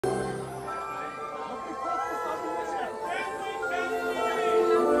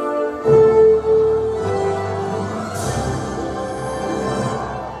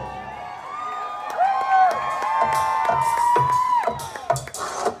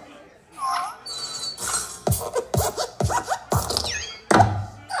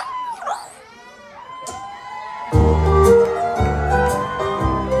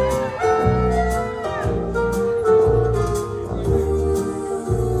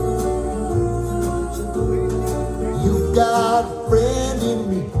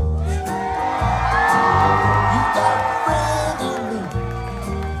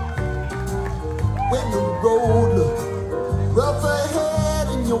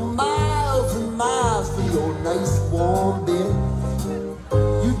miles and miles for your nice warm bed.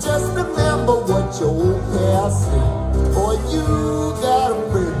 You just remember what your old past said. Boy, you got a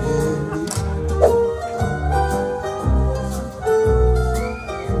friend in me.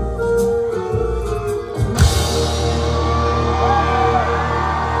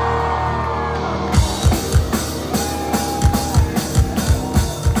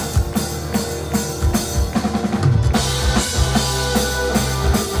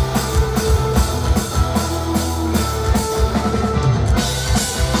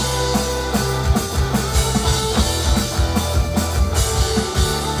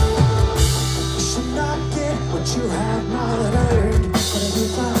 You have not earned, but every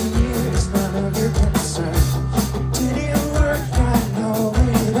 5 years, none of your concern. It didn't work, I know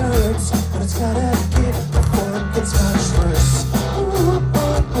it hurts, but it's gotta get before it gets much worse. Ooh,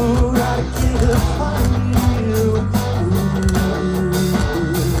 ooh, ooh, gotta get up on you.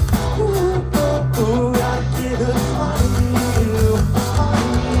 Ooh, ooh, ooh, ooh, gotta get up on you, on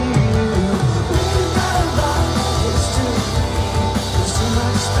you. We've got a lot of history, there's too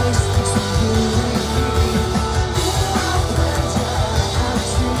much space between you and me.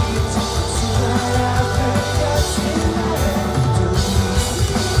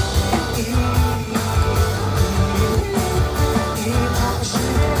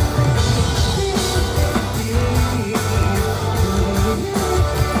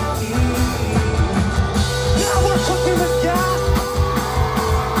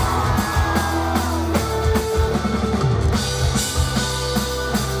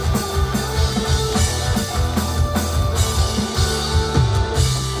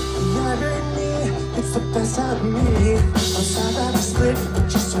 Best of me, I'm sad that I split, but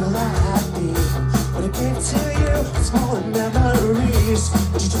you're still happy. What I gave to you, smaller memories.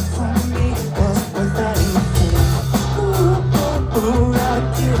 What you took from me wasn't worth anything. Ooh, ooh, ooh, gotta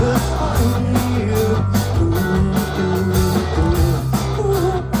give up on you. Ooh, ooh, ooh,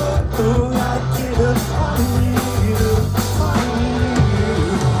 ooh, ooh, gotta give up on you, on you.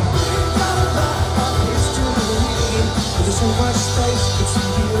 Got a lot of history, but there's so much space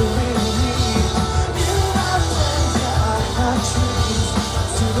between you and me.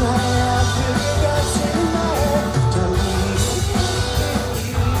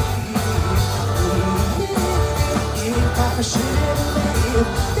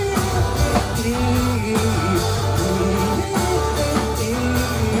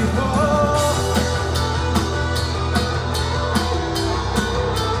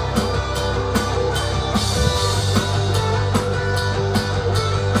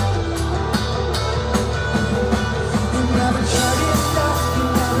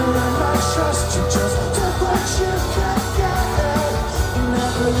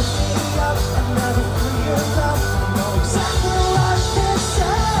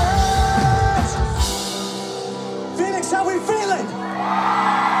 How we feeling?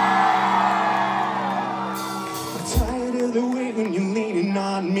 I'm tired of the way when you're leaning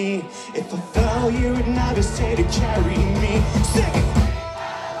on me. If I fell, you would never stay to carry me. Sing it!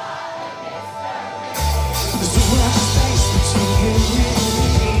 There's so much space between you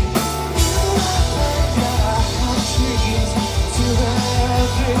and me. You have my dreams till I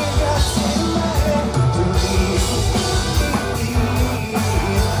ever got to my memory.